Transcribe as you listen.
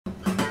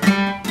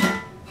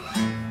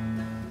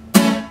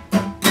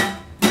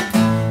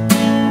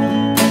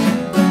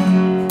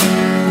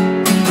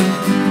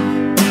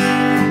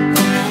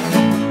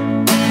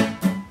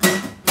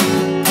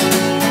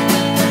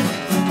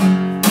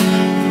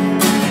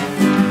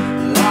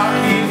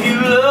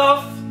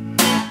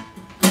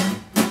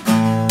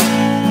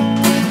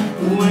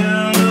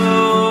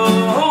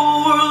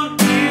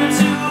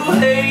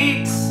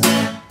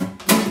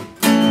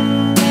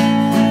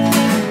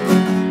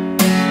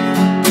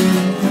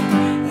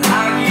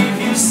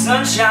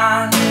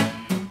sunshine.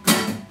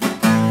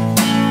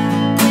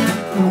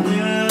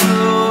 When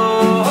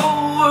the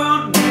whole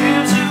world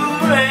gives you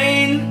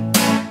rain,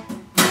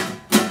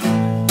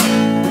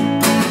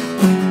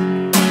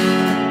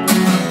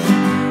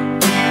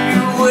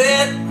 you're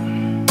wet.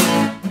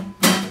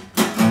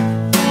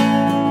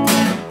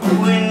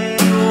 When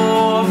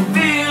you're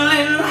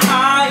feeling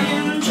high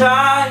and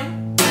dry,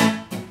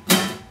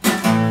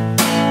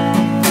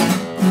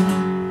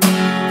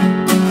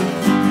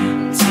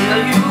 tell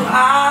you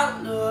I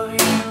love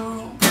you,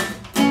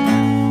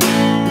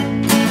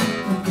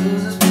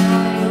 'cause there's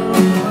plenty of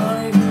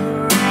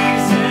good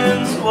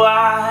reasons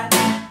why.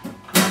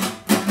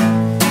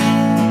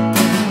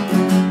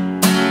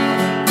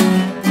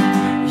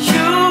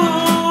 You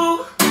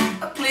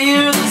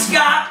clear the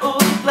sky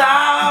of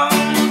clouds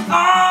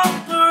on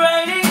the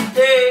rainy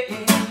day.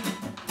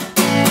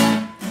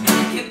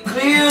 You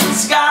clear the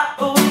sky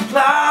of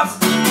clouds,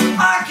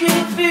 I can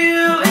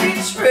feel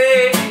each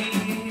ray.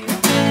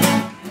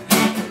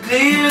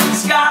 Clear the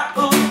sky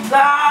of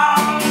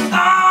clouds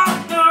on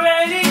the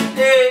rainy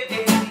day.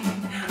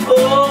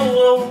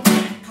 Oh,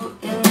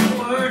 putting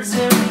words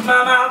in my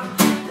mouth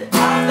that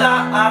I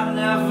thought I'd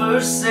never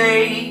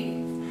say.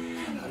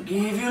 I'll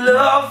give you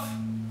love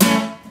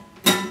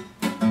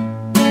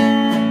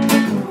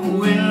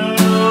when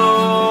the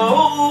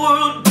whole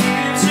world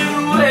gives you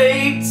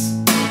hate.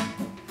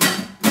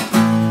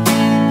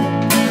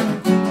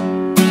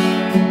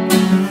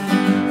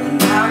 And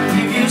I'll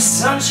give you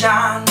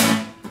sunshine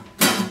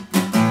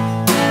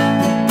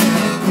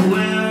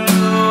when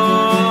the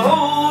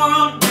whole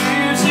world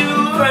gives you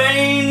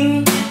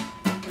rain.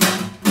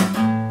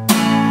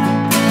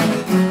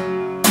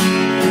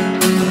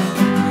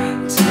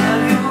 Tell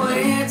you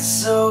it's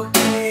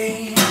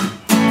okay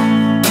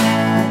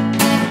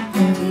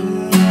when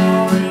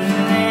you're in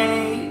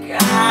any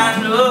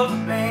kind of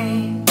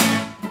pain.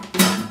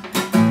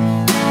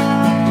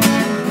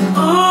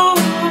 Oh,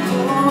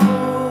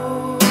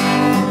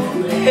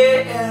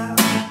 yeah.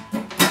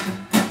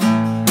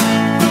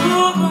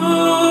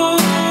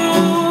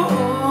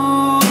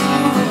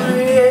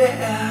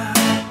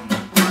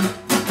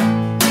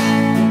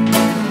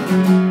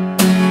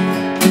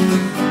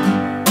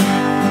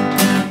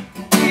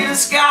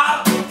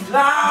 Sky of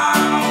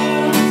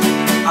clouds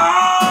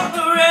on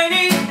the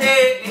rainy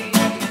day.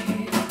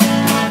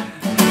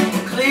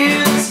 Clear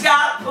the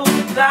sky of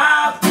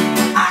clouds,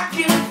 I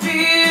can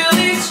feel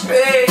each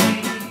ray.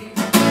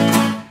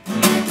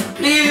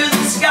 Clear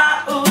the sky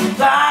of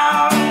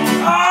clouds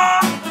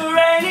on the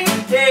rainy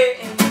day.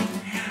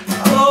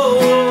 Oh,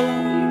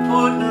 you're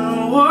putting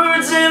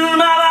words in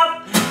my mouth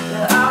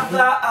that I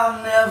thought I'd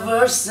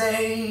never say.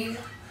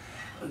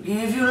 I'll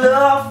give you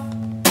love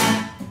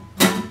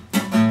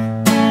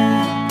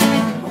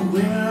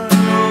when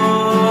the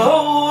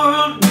whole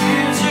world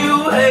gives you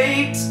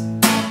hate.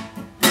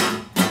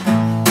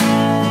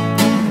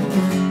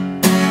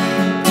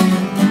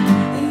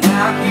 And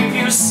I'll give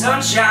you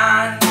sunshine